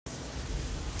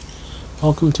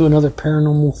Welcome to another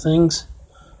Paranormal Things.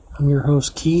 I'm your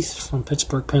host Keith from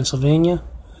Pittsburgh, Pennsylvania.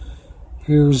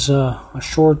 Here's a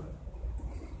short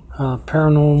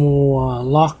paranormal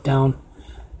lockdown.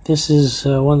 This is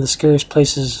one of the scariest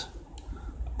places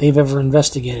they've ever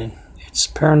investigated. It's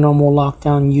Paranormal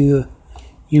Lockdown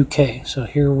UK. So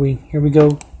here we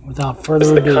go without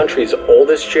further ado. It's the country's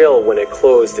oldest jail when it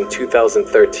closed in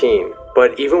 2013.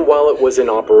 But even while it was in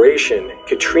operation,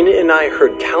 Katrina and I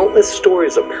heard countless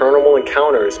stories of paranormal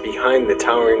encounters behind the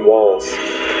towering walls.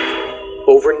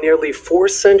 Over nearly 4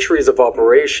 centuries of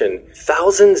operation,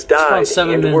 thousands died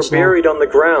and were buried on the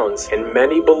grounds, and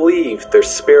many believe their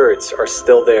spirits are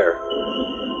still there.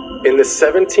 In the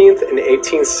 17th and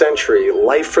 18th century,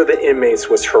 life for the inmates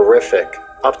was horrific.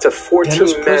 Up to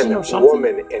 14 men,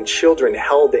 women, and children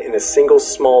held in a single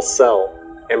small cell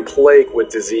and plagued with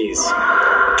disease.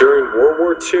 During World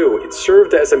War II, it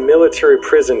served as a military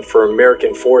prison for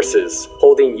American forces,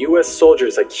 holding U.S.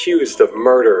 soldiers accused of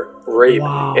murder, rape,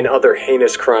 and other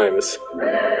heinous crimes.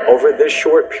 Over this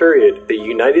short period, the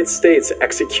United States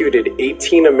executed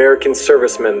 18 American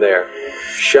servicemen there.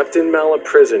 Shepton Mallet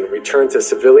Prison returned to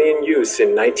civilian use in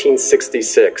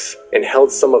 1966 and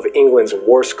held some of England's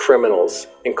worst criminals,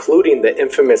 including the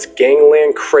infamous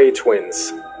Gangland Cray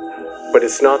twins. But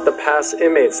it's not the past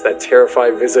inmates that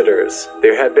terrify visitors.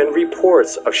 There have been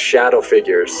reports of shadow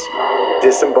figures,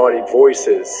 disembodied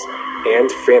voices, and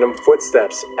phantom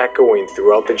footsteps echoing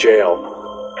throughout the jail.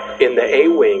 In the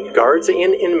A-Wing, guards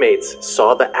and inmates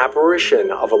saw the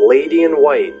apparition of a lady in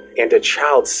white and a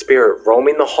child's spirit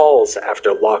roaming the halls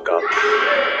after lockup.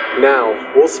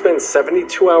 Now, we'll spend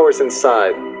 72 hours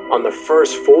inside on the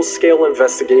first full-scale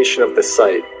investigation of the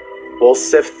site. We'll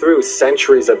sift through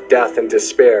centuries of death and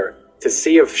despair to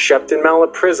see if Shepton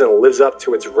Mallet Prison lives up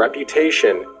to its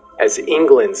reputation as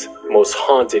England's most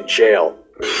haunted jail.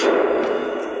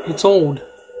 It's old.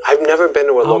 I've never been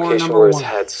to a location where it's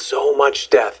had so much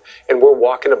death, and we're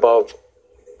walking above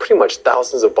pretty much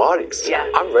thousands of bodies. Yeah.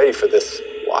 I'm ready for this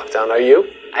lockdown. Are you?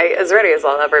 As ready as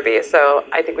I'll ever be, so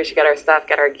I think we should get our stuff,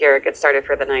 get our gear, get started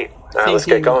for the night. All right, let's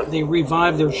get going. They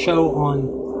revived their show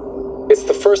on It's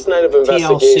the first night of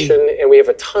investigation, TLC. and we have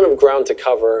a ton of ground to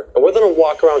cover, and we're going to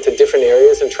walk around to different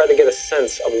areas and try to get a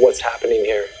sense of what's happening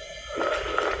here.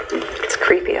 It's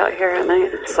creepy out here at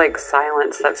night. It's like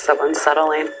silence that's so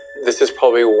unsettling. This is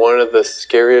probably one of the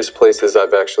scariest places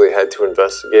I've actually had to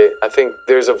investigate. I think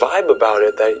there's a vibe about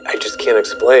it that I just can't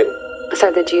explain.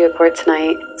 Inside the geoport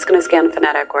tonight, it's going to scan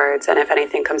phonetic words, and if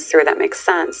anything comes through that makes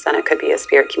sense, then it could be a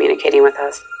spirit communicating with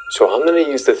us. So I'm going to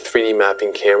use the 3D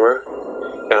mapping camera,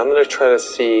 and I'm going to try to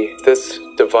see if this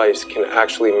device can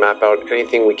actually map out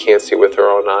anything we can't see with our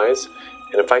own eyes.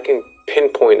 And if I can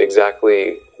pinpoint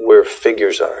exactly where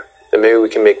figures are, then maybe we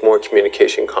can make more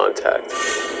communication contact.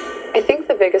 I think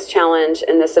the biggest challenge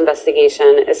in this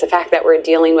investigation is the fact that we're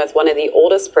dealing with one of the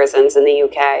oldest prisons in the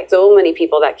UK. So many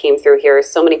people that came through here,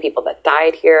 so many people that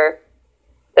died here,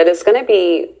 that it's going to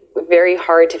be very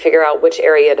hard to figure out which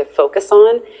area to focus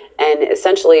on and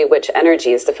essentially which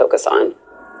energies to focus on.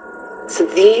 So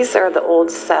these are the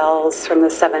old cells from the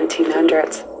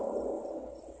 1700s.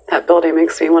 That building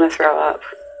makes me want to throw up.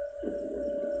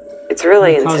 It's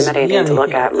really intimidating to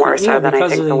look at, more so than I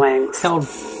think the wings.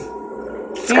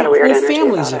 It's got a weird energy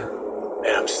about it.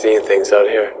 Man, I'm seeing things out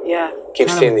here. Yeah. Keep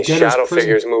seeing these shadow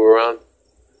figures move around.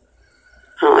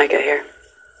 I don't like it here.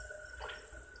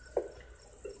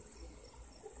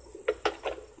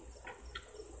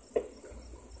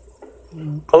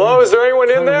 Hello, is there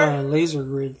anyone in there? A laser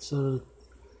grid so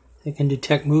they can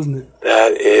detect movement.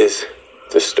 That is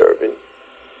disturbing.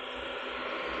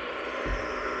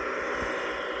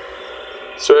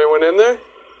 Is there anyone in there?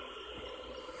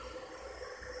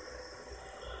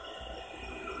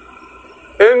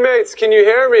 Inmates, can you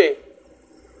hear me?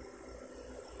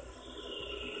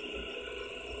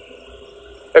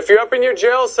 If you're up in your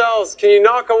jail cells, can you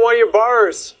knock on one of your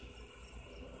bars?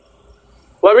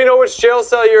 Let me know which jail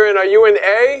cell you're in. Are you in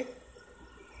A,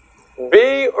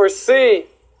 B, or C?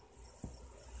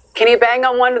 Can you bang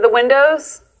on one of the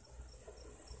windows?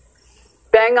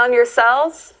 Bang on your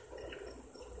cells?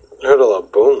 I heard a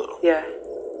loud boom, though. Yeah.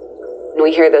 When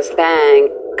we hear this bang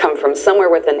come from somewhere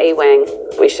within A-Wing,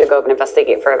 we should go and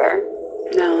investigate further.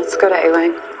 No, let's go to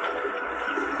A-Wing.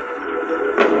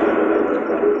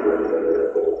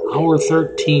 Hour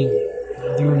 13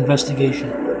 of their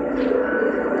investigation.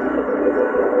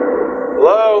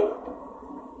 Hello?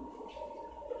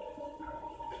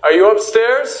 Are you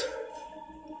upstairs?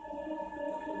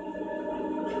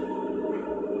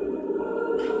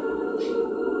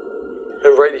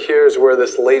 And right here is where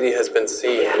this lady has been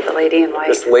seen. Yeah, the lady in white.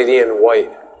 This lady in white.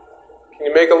 Can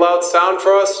you make a loud sound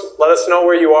for us? Let us know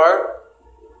where you are.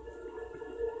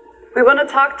 We want to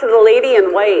talk to the lady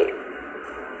in white.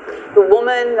 The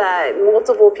woman that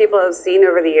multiple people have seen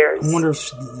over the years. I wonder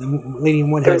if the lady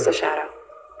in white There's a shadow.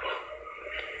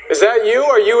 Is that you?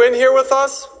 Are you in here with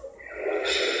us?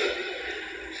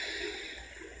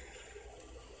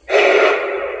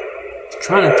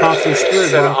 trying to talk to the spirit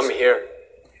Said, box. I'm here.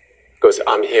 Goes,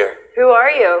 I'm here. Who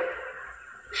are you?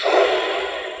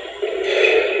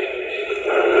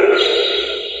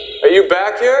 Are you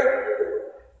back here?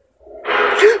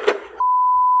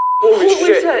 Holy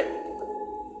shit.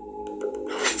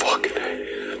 Fuck.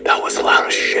 That was loud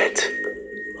as shit.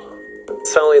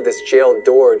 Suddenly this jail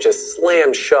door just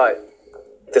slammed shut.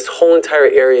 This whole entire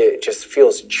area just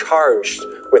feels charged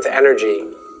with energy.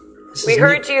 This We is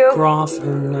heard Nick you. Groff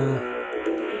and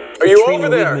Are you Katrina over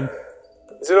there? Whitman.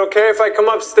 Is it okay if I come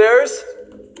upstairs?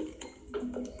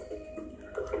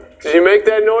 Did you make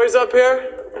that noise up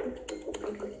here?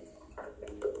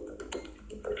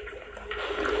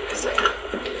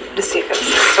 Let's see if it's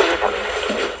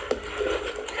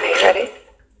Are you ready?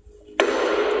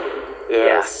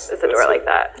 Yes. It's a door like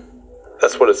that.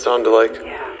 That's what it sounded like.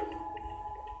 Yeah.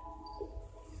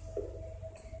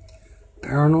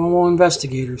 Paranormal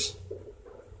investigators.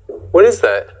 What is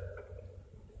that?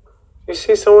 You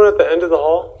see someone at the end of the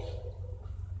hall?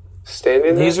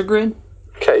 Standing there? Laser grid?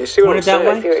 Okay, you see what I'm Pointed that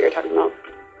saying? I see what you're talking about.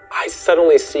 I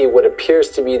suddenly see what appears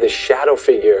to be the shadow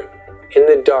figure in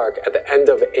the dark at the end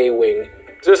of A wing.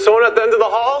 Is there someone at the end of the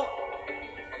hall?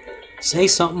 Say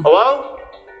something. Hello?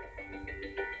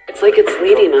 It's like it's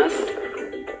leading us.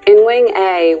 In Wing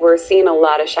A, we're seeing a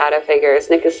lot of shadow figures.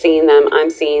 Nick is seeing them. I'm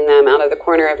seeing them out of the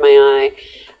corner of my eye.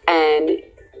 And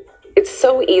it's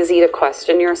so easy to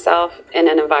question yourself in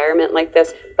an environment like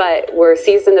this, but we're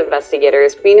seasoned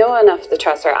investigators. We know enough to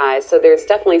trust our eyes, so there's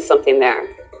definitely something there.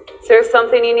 Is there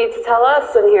something you need to tell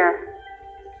us in here?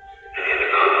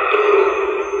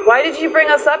 Why did you bring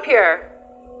us up here?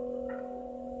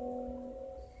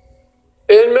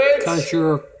 Inmates? Because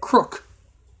you're a crook.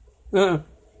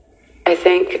 I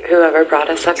think whoever brought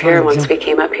us up here, once we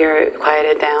came up here, it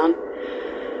quieted down.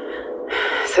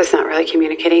 So it's not really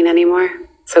communicating anymore.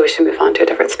 So we should move on to a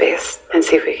different space and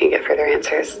see if we can get further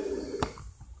answers.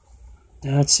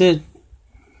 That's it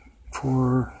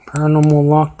for Paranormal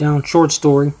Lockdown short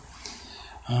story.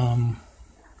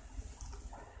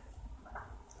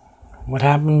 What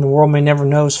happened, the world may never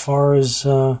know as far as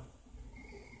what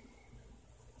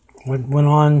went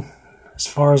on, as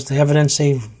far as the evidence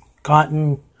they've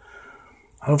gotten.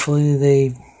 Hopefully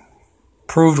they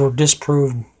proved or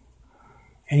disproved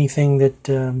anything that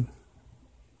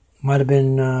might have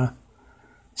been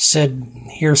said,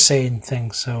 hearsay and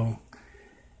things. So,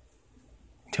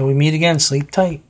 till we meet again, sleep tight.